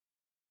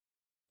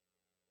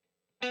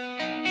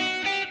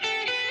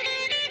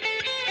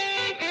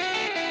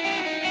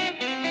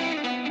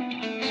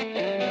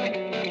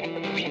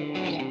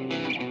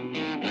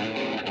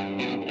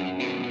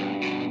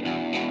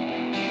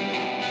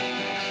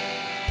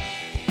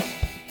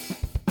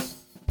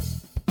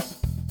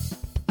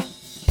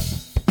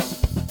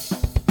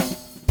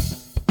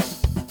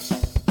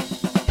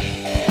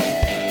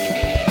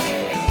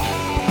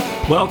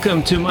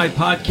Welcome to my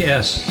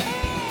podcast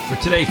for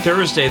today,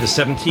 Thursday, the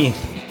 17th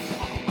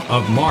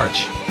of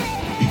March.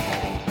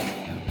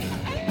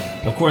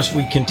 Of course,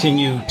 we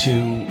continue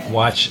to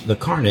watch the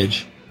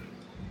carnage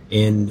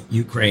in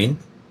Ukraine.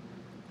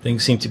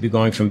 Things seem to be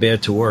going from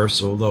bad to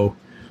worse, although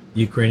the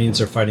Ukrainians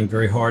are fighting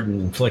very hard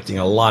and inflicting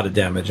a lot of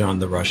damage on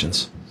the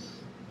Russians.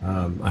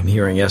 I'm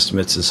hearing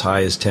estimates as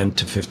high as 10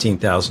 to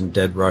 15,000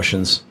 dead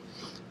Russians,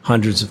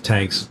 hundreds of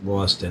tanks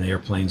lost and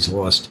airplanes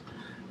lost.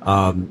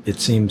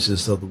 It seems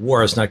as though the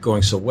war is not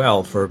going so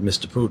well for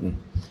Mr. Putin.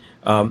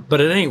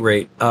 But at any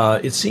rate,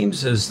 it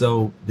seems as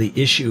though the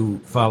issue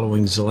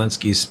following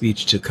Zelensky's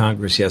speech to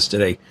Congress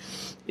yesterday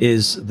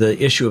is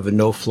the issue of a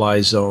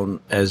no-fly zone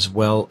as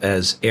well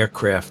as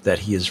aircraft that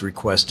he is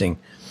requesting.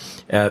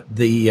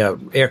 The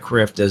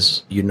aircraft,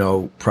 as you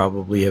know,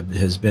 probably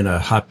has been a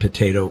hot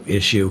potato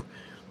issue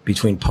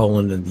between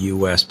Poland and the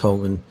U.S.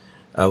 Poland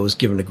was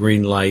given a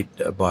green light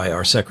by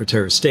our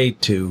Secretary of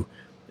State to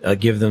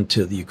give them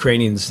to the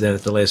Ukrainians. Then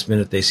at the last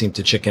minute, they seemed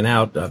to chicken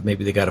out.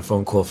 Maybe they got a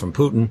phone call from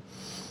Putin.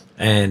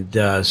 And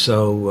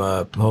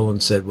so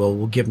Poland said, well,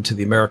 we'll give them to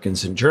the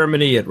Americans in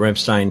Germany at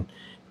Ramstein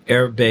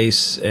Air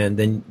Base, and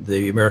then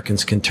the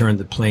Americans can turn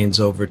the planes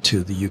over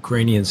to the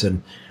Ukrainians.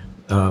 And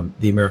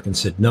the Americans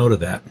said no to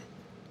that.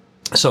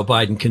 So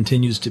Biden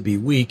continues to be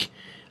weak.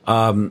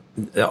 Biden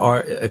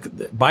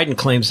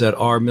claims that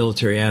our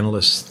military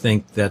analysts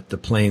think that the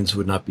planes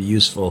would not be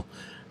useful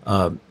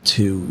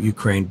to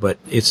Ukraine, but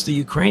it's the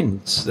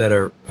Ukrainians that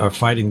are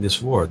fighting this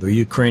war, the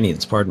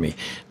Ukrainians, pardon me,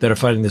 that are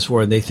fighting this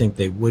war, and they think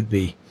they would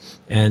be.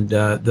 And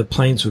the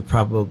planes would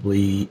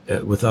probably,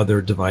 with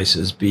other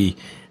devices, be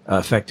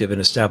effective in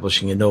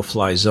establishing a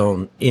no-fly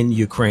zone in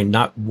Ukraine,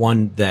 not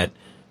one that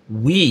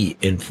we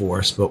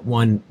enforce, but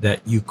one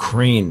that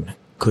Ukraine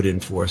could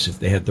enforce if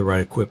they had the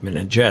right equipment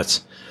and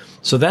jets.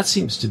 So that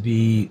seems to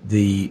be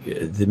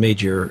the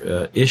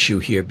major issue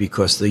here,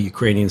 because the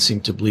Ukrainians seem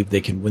to believe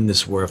they can win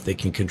this war if they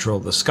can control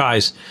the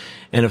skies.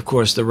 And of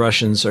course, the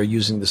Russians are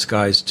using the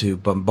skies to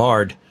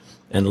bombard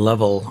and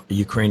level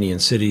Ukrainian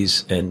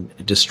cities and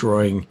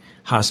destroying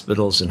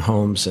hospitals and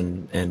homes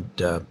and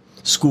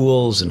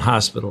schools and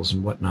hospitals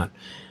and whatnot.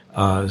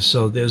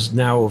 So there's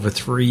now over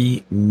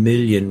 3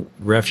 million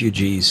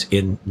refugees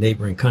in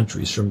neighboring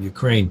countries from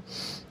Ukraine.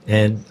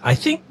 And I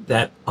think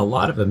that a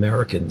lot of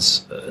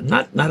Americans,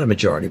 not a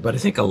majority, but I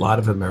think a lot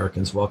of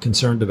Americans, while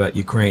concerned about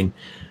Ukraine,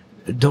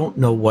 don't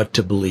know what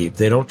to believe.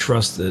 They don't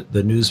trust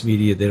the news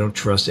media. They don't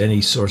trust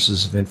any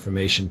sources of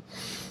information.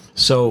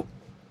 So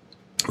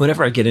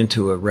whenever I get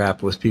into a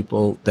rap with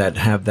people that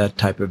have that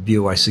type of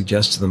view, I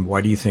suggest to them,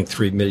 why do you think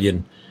 3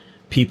 million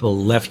people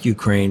left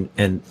Ukraine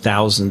and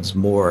thousands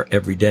more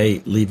every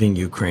day leaving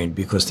Ukraine?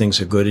 Because things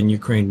are good in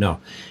Ukraine?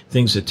 No,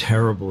 things are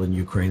terrible in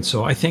Ukraine.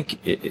 So I think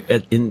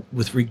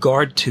with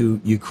regard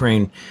to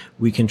Ukraine,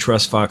 we can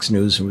trust Fox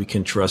News and we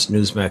can trust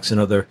Newsmax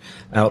and other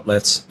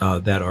outlets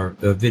that are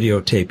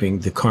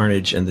videotaping the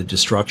carnage and the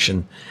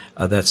destruction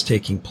that's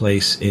taking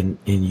place in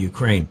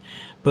Ukraine.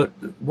 But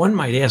one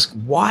might ask,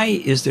 why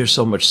is there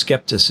so much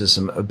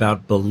skepticism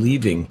about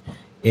believing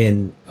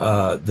in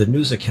the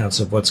news accounts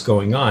of what's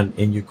going on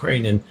in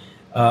Ukraine? And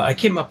I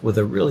came up with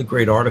a really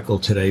great article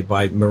today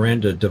by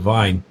Miranda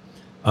Devine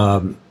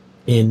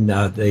in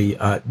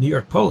the New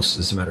York Post,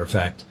 as a matter of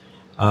fact.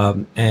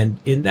 And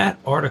in that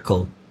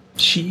article,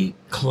 she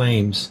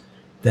claims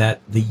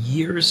that the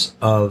years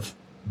of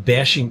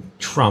bashing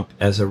Trump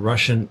as a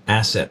Russian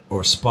asset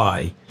or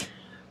spy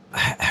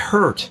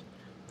hurt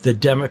the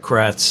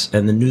Democrats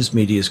and the news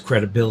media's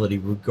credibility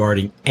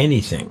regarding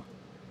anything.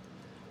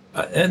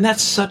 And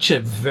that's such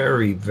a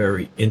very,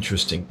 very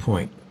interesting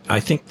point. I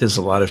think there's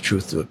a lot of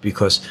truth to it,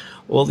 because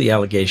all the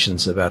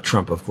allegations about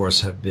Trump, of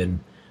course, have been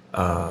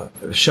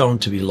shown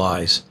to be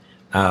lies.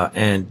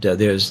 And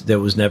there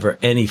was never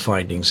any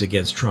findings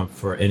against Trump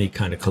for any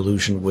kind of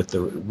collusion with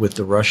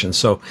the Russians.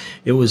 So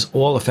it was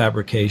all a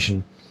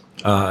fabrication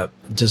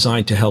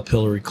designed to help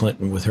Hillary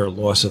Clinton with her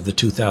loss of the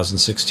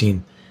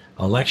 2016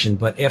 election.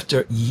 But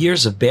after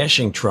years of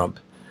bashing Trump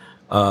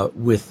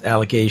with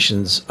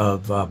allegations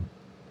of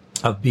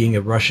being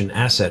a Russian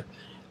asset,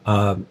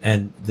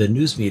 and the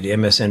news media,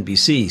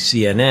 MSNBC,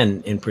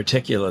 CNN in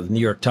particular, the New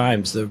York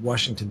Times, the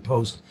Washington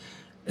Post,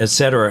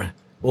 etc.,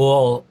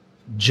 all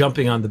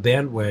jumping on the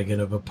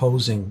bandwagon of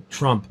opposing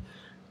Trump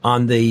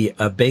on the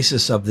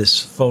basis of this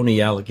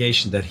phony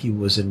allegation that he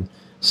was in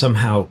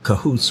somehow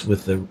cahoots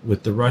with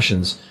the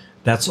Russians.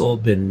 That's all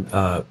been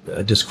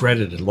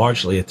discredited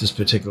largely at this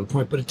particular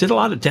point, but it did a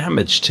lot of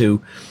damage to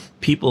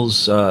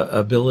people's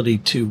ability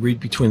to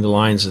read between the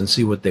lines and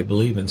see what they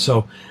believe in.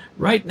 So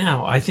right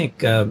now, I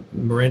think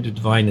Miranda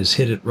Devine has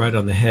hit it right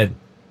on the head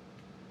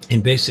in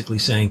basically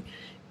saying,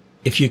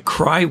 if you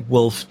cry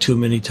wolf too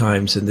many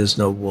times and there's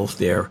no wolf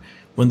there,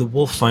 when the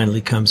wolf finally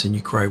comes and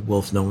you cry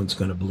wolf, no one's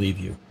going to believe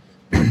you.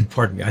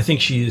 Pardon me. I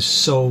think she is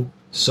so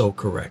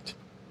correct.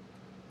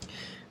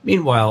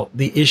 Meanwhile,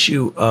 the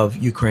issue of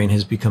Ukraine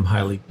has become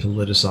highly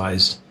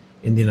politicized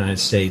in the United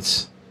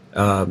States.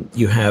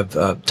 You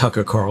have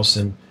Tucker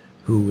Carlson,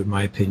 who, in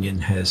my opinion,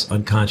 has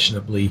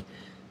unconscionably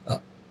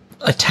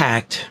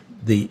attacked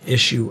the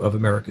issue of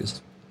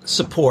America's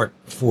support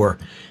for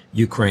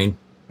Ukraine.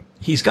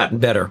 He's gotten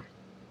better,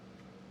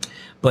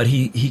 but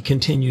he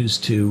continues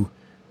to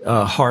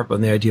harp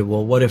on the idea,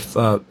 well, what if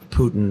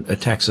Putin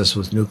attacks us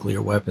with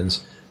nuclear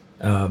weapons?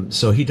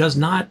 So he does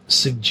not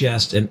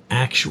suggest an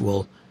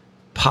actual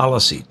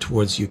policy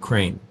towards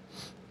Ukraine.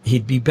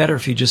 He'd be better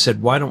if he just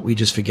said, why don't we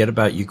just forget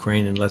about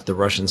Ukraine and let the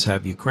Russians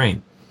have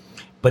Ukraine?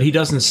 But he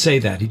doesn't say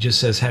that. He just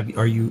says,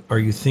 are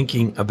you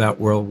thinking about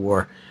World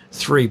War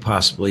III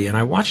possibly? And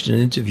I watched an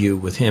interview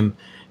with him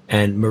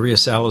and Maria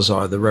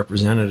Salazar, the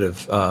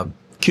representative,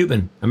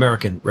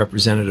 Cuban-American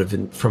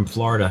representative from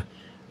Florida,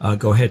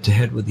 go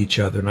head-to-head with each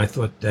other. And I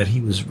thought that he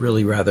was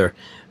really rather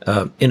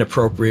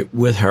inappropriate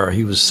with her.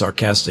 He was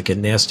sarcastic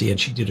and nasty, and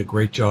she did a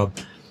great job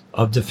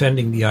of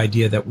defending the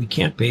idea that we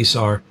can't base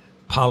our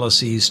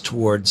policies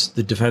towards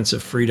the defense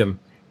of freedom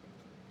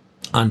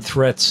on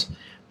threats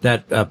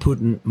that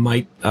Putin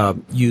might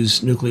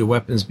use nuclear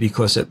weapons,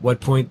 because at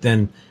what point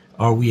then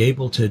are we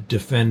able to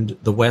defend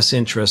the West's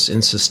interests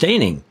in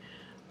sustaining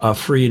a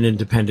free and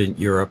independent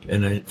Europe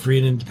and a free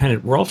and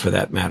independent world, for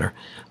that matter?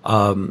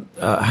 How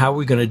are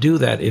we going to do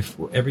that if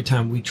every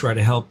time we try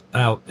to help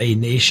out a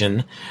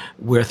nation,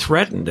 we're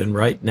threatened? And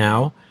right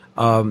now,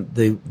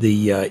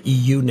 the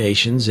EU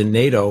nations and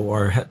NATO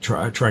are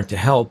trying to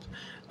help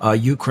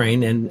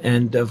Ukraine,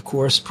 and of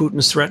course,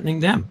 Putin's threatening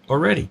them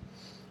already.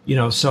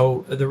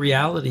 So the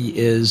reality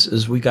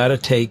is we got to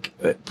take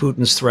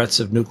Putin's threats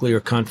of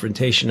nuclear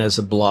confrontation as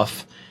a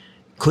bluff.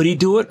 Could he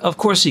do it? Of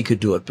course he could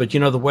do it. But,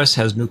 the West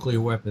has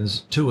nuclear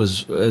weapons, too,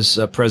 as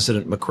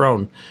President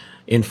Macron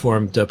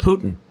informed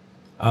Putin.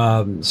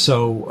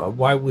 So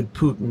why would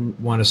Putin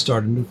want to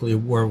start a nuclear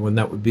war when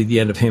that would be the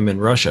end of him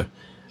and Russia?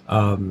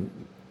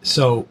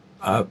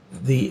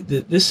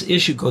 This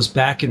issue goes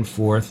back and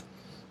forth.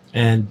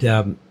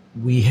 And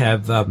we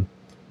have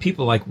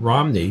people like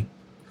Romney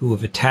who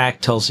have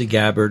attacked Tulsi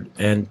Gabbard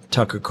and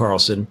Tucker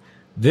Carlson,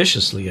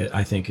 viciously,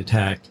 I think,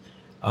 attacked,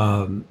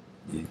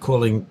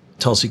 calling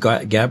Tulsi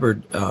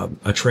Gabbard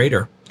a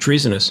traitor,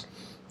 treasonous.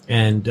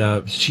 And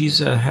she's,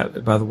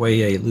 by the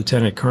way, a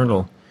lieutenant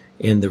colonel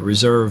in the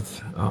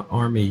Reserve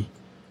Army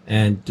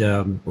and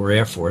or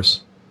Air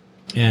Force.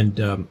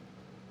 And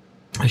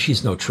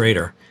she's no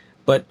traitor.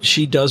 But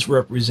she does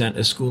represent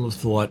a school of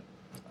thought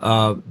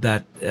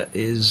that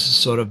is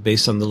sort of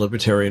based on the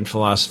libertarian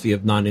philosophy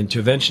of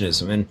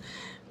non-interventionism. And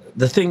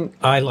the thing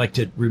I like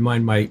to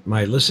remind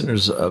my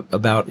listeners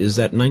about is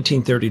that in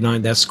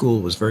 1939, that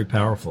school was very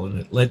powerful, and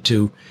it led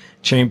to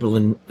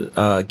Chamberlain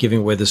giving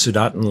away the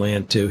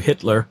Sudetenland to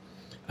Hitler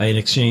in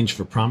exchange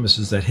for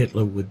promises that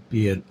Hitler would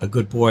be a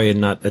good boy and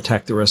not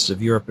attack the rest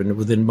of Europe. And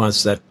within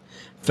months, that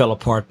fell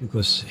apart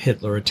because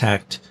Hitler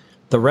attacked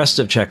the rest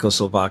of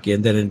Czechoslovakia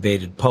and then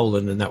invaded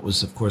Poland. And that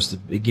was, of course, the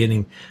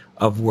beginning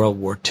of World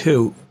War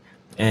II.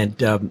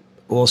 And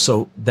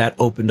also that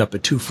opened up a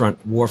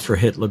two-front war for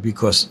Hitler,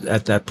 because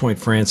at that point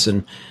France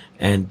and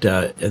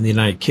the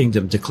United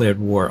Kingdom declared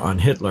war on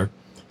Hitler.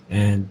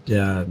 And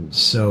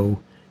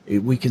so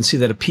we can see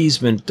that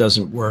appeasement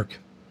doesn't work.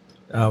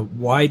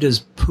 Why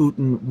does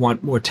Putin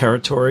want more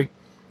territory?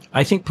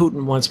 I think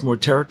Putin wants more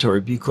territory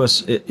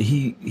because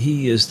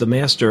he is the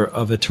master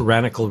of a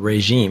tyrannical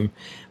regime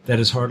that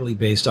is hardly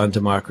based on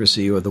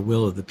democracy or the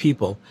will of the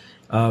people.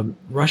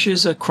 Russia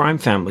is a crime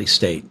family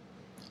state.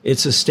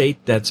 It's a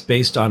state that's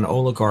based on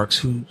oligarchs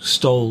who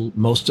stole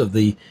most of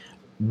the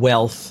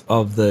wealth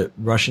of the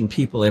Russian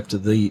people after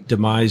the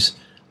demise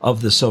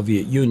of the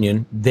Soviet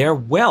Union. Their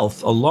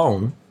wealth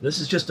alone, this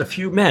is just a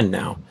few men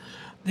now,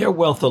 their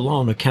wealth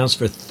alone accounts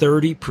for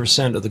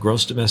 30% of the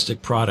gross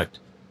domestic product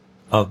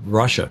of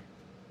Russia.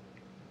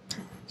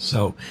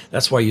 So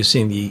that's why you're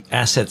seeing the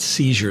asset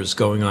seizures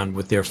going on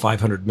with their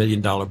 $500 million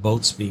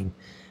boats being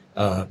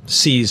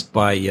seized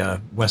by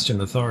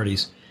Western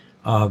authorities.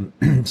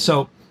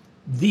 So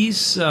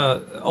these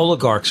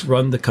oligarchs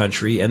run the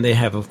country, and they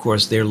have, of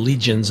course, their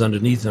legions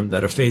underneath them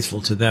that are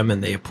faithful to them,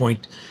 and they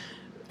appoint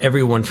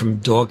everyone from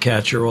dog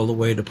catcher all the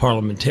way to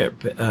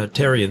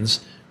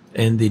parliamentarians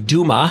in the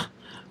Duma,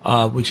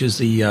 which is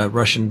the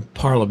Russian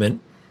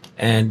parliament.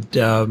 And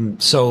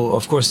so,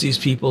 of course, these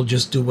people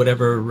just do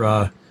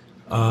whatever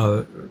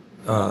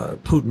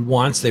Putin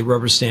wants. They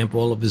rubber stamp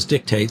all of his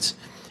dictates.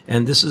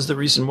 And this is the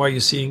reason why you're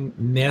seeing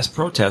mass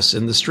protests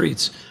in the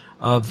streets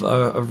of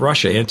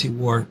Russia,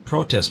 anti-war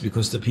protests,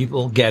 because the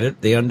people get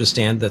it. They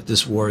understand that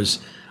this war is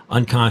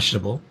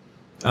unconscionable.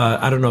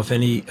 I don't know if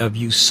any of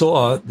you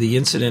saw the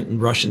incident in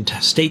Russian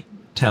state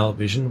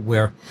television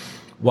where,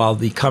 while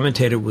the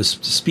commentator was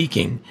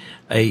speaking,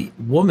 a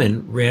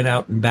woman ran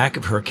out in back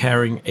of her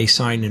carrying a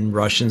sign in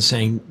Russian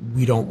saying,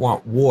 "We don't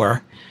want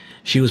war."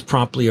 She was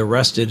promptly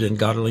arrested, and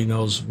God only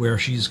knows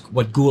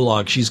what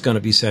gulag she's going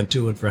to be sent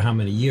to and for how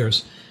many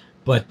years.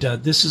 But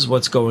this is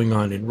what's going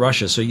on in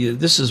Russia. So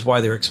this is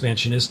why they're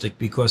expansionistic,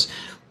 because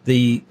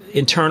the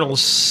internal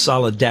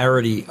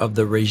solidarity of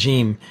the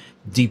regime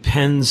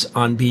depends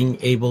on being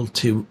able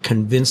to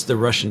convince the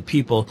Russian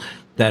people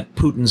that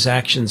Putin's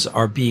actions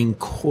are being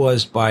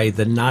caused by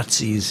the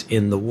Nazis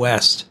in the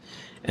West.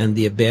 and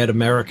the bad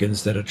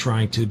Americans that are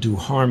trying to do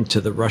harm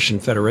to the Russian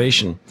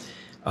Federation.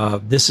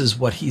 This is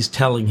what he's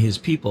telling his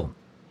people.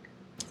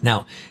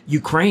 Now,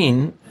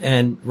 Ukraine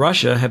and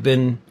Russia have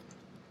been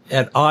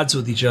at odds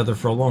with each other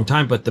for a long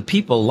time, but the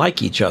people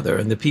like each other,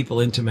 and the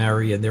people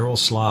intermarry, and they're all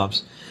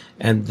Slavs,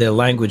 and their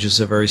languages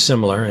are very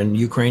similar, and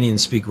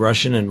Ukrainians speak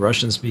Russian and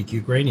Russians speak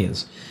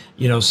Ukrainians.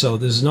 So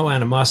there's no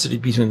animosity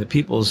between the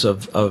peoples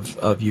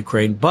of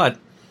Ukraine, but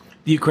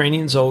the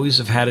Ukrainians always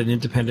have had an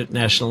independent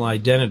national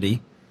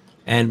identity,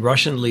 and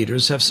Russian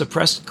leaders have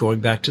suppressed it,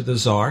 going back to the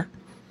Tsar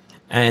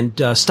and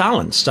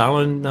Stalin.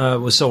 Stalin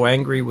was so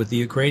angry with the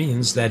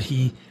Ukrainians that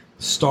he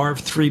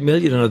starved 3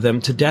 million of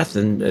them to death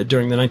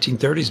during the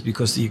 1930s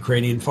because the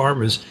Ukrainian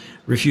farmers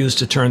refused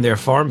to turn their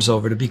farms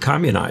over to be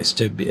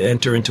communized,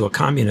 enter into a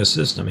communist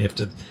system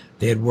after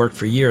they had worked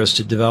for years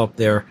to develop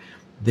their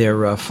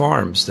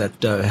farms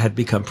that had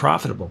become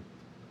profitable.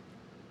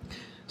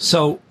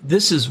 So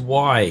this is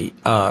why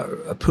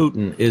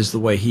Putin is the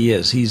way he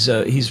is.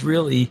 He's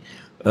really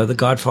the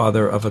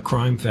godfather of a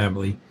crime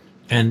family,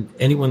 and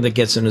anyone that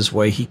gets in his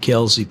way, he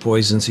kills, he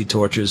poisons, he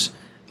tortures.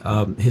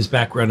 His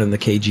background in the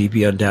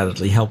KGB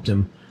undoubtedly helped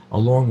him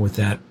along with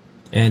that,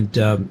 and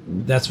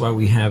that's why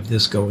we have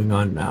this going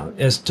on now.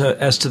 As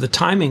to the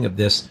timing of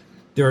this,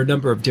 there are a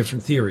number of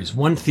different theories.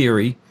 One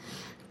theory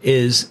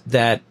is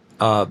that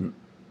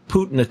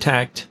Putin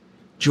attacked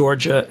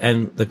Georgia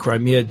and the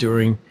Crimea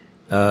during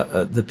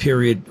the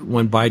period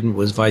when Biden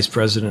was vice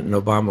president and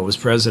Obama was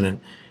president,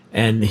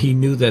 and he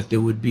knew that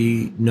there would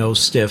be no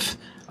stiff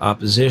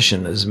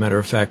opposition. As a matter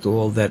of fact,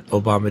 all that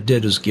Obama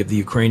did was give the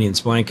Ukrainians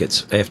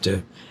blankets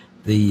after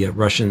the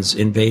Russians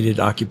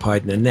invaded,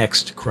 occupied, and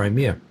annexed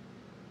Crimea.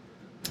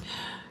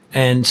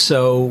 And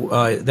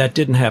so that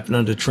didn't happen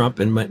under Trump,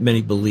 and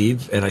many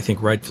believe, and I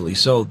think rightfully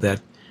so,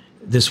 that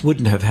this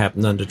wouldn't have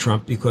happened under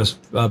Trump because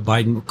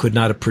Biden could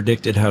not have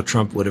predicted how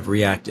Trump would have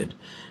reacted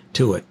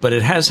to it. But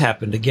it has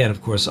happened again,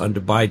 of course,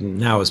 under Biden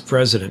now as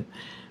president,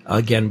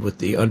 again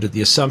under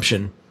the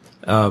assumption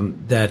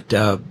that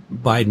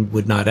Biden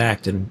would not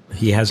act, and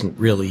he hasn't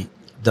really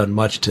done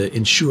much to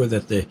ensure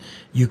that the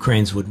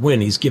Ukrainians would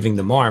win. He's giving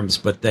them arms,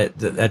 but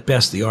that at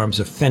best the arms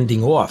are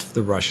fending off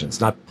the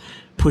Russians, not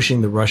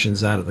pushing the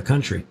Russians out of the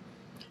country.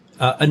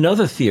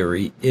 Another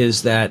theory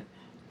is that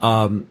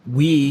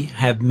we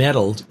have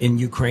meddled in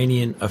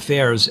Ukrainian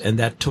affairs, and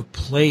that took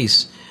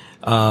place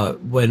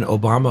when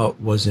Obama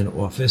was in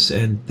office,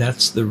 and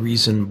that's the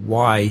reason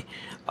why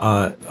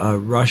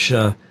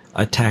Russia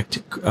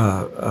attacked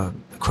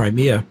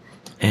Crimea,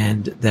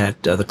 and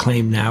that the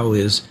claim now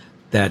is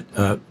that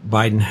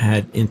Biden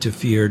had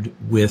interfered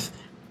with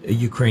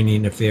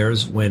Ukrainian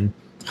affairs when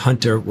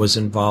Hunter was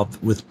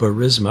involved with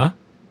Burisma.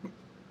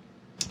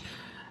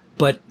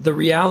 But the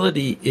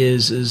reality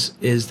is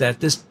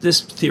that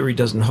this theory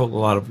doesn't hold a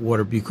lot of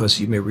water, because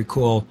you may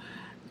recall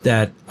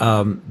that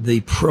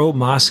the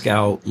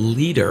pro-Moscow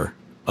leader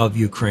of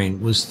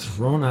Ukraine was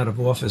thrown out of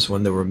office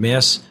when there were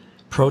mass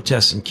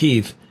protests in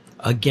Kyiv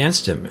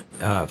against him.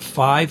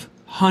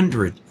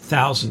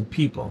 500,000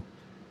 people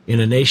in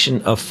a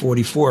nation of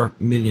 44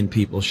 million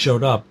people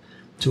showed up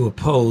to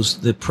oppose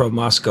the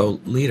pro-Moscow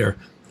leader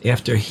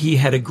after he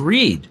had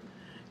agreed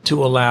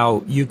to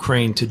allow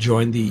Ukraine to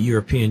join the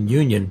European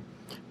Union,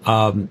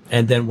 and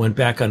then went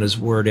back on his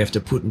word after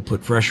Putin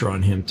put pressure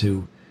on him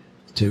to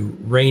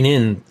rein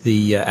in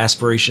the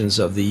aspirations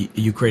of the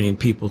Ukrainian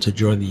people to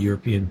join the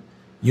European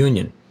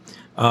Union.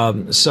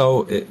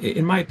 So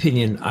in my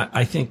opinion,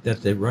 I think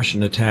that the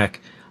Russian attack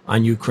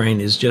on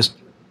Ukraine is just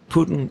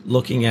Putin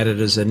looking at it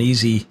as an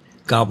easy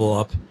gobble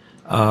up.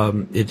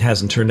 It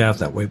hasn't turned out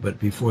that way, but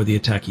before the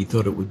attack, he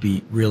thought it would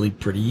be really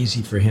pretty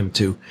easy for him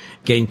to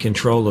gain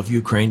control of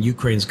Ukraine.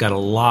 Ukraine's got a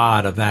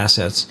lot of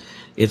assets.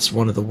 It's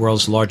one of the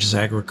world's largest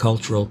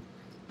agricultural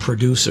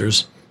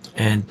producers,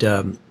 and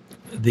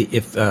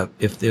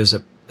if there's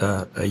a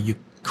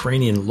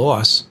Ukrainian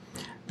loss,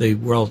 the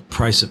world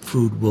price of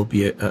food will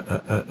be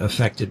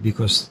affected,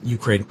 because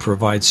Ukraine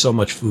provides so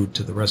much food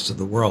to the rest of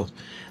the world.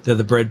 They're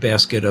the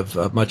breadbasket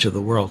of much of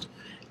the world.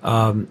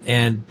 So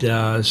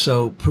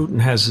Putin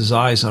has his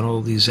eyes on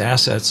all these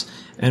assets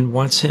and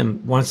wants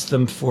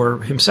them for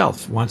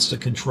himself, wants to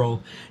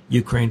control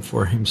Ukraine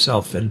for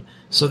himself. And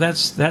so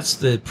that's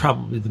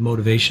probably the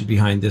motivation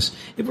behind this.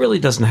 It really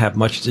doesn't have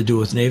much to do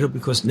with NATO,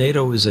 because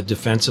NATO is a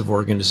defensive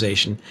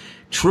organization.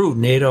 True,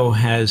 NATO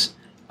has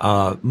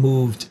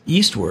moved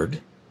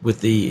eastward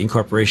with the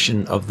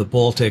incorporation of the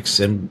Baltics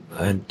and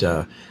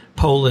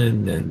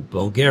Poland and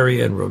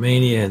Bulgaria and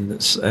Romania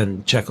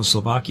and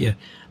Czechoslovakia.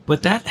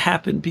 But that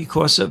happened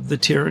because of the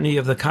tyranny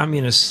of the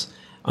communists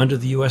under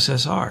the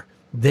USSR.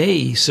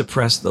 They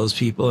suppressed those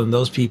people, and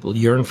those people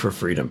yearn for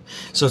freedom.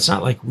 So it's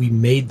not like we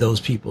made those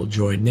people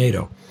join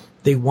NATO.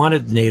 They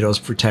wanted NATO's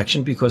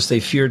protection because they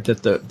feared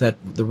that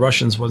the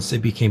Russians, once they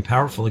became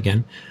powerful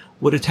again,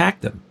 would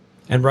attack them.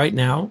 And right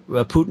now,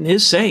 Putin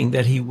is saying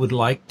that he would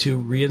like to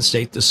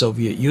reinstate the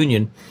Soviet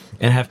Union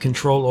and have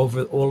control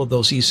over all of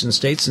those eastern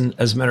states. And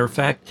as a matter of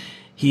fact,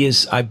 he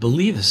is, I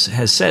believe,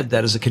 has said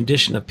that as a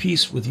condition of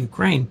peace with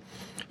Ukraine,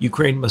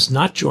 Ukraine must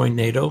not join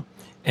NATO,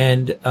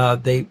 and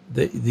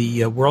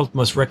the world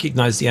must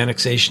recognize the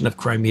annexation of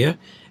Crimea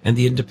and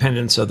the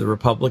independence of the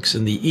republics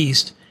in the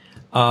east,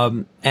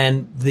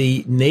 and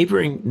the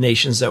neighboring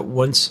nations that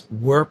once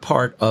were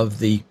part of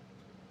the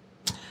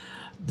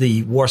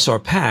Warsaw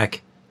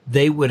Pact.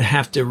 They would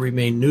have to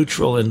remain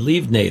neutral and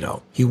leave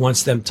NATO. He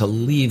wants them to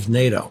leave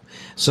NATO.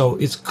 So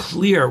it's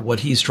clear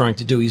what he's trying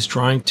to do. He's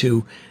trying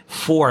to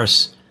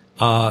force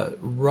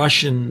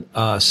Russian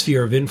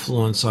sphere of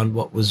influence on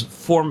what was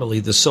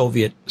formerly the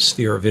Soviet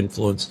sphere of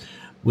influence,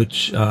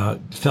 which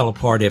fell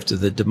apart after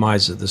the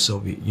demise of the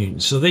Soviet Union.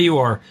 So there you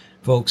are,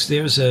 folks.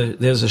 There's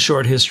a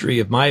short history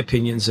of my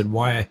opinions and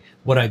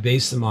what I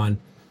base them on.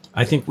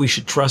 I think we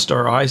should trust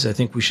our eyes. I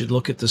think we should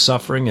look at the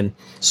suffering and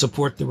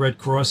support the Red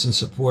Cross and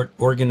support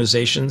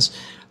organizations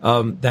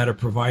that are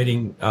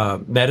providing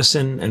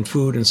medicine and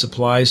food and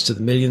supplies to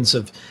the millions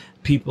of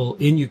people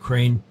in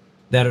Ukraine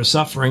that are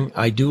suffering.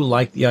 I do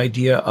like the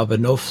idea of a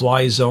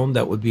no-fly zone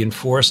that would be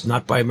enforced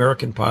not by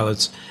American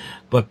pilots,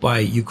 but by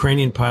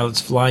Ukrainian pilots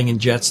flying in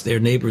jets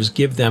their neighbors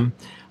give them.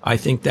 I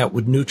think that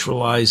would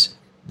neutralize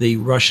the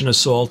Russian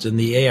assault in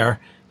the air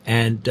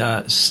and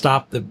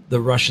stop the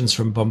Russians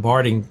from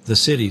bombarding the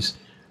cities.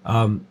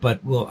 But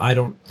I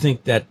don't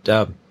think that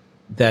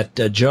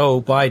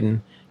Joe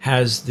Biden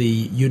has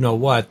the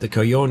the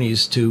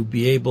cojones to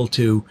be able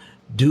to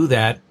do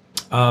that.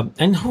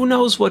 And who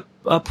knows what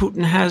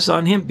Putin has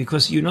on him,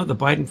 because the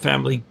Biden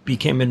family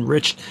became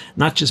enriched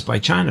not just by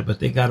China, but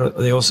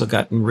they also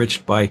got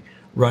enriched by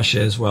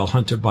Russia as well.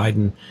 Hunter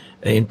Biden,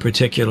 in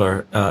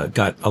particular,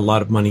 got a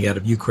lot of money out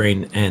of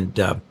Ukraine and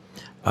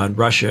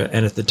Russia.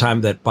 And at the time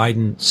that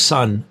Biden's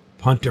son,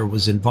 Hunter,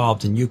 was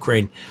involved in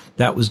Ukraine,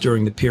 that was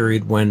during the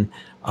period when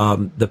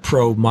the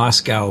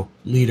pro-Moscow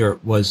leader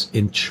was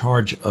in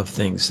charge of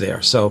things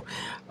there. So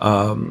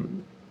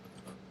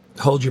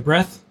hold your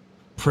breath,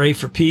 pray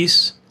for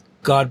peace.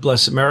 God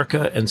bless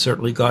America, and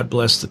certainly God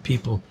bless the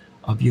people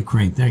of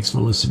Ukraine. Thanks for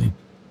listening.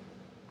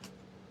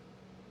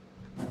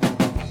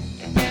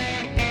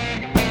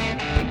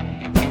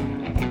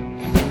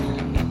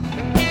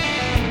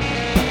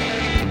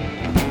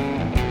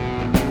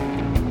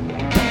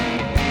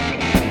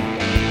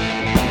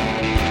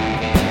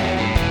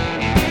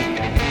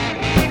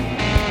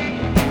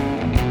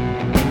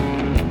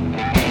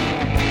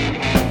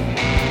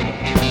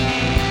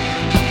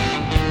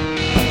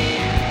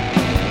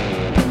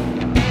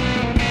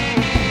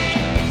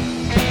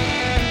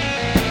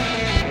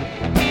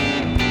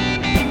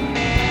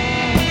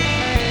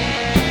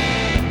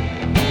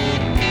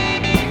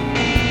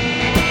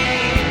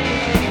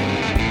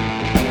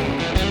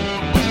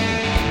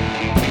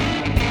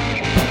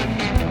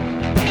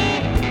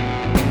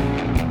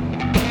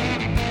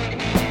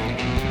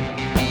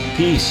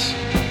 Peace.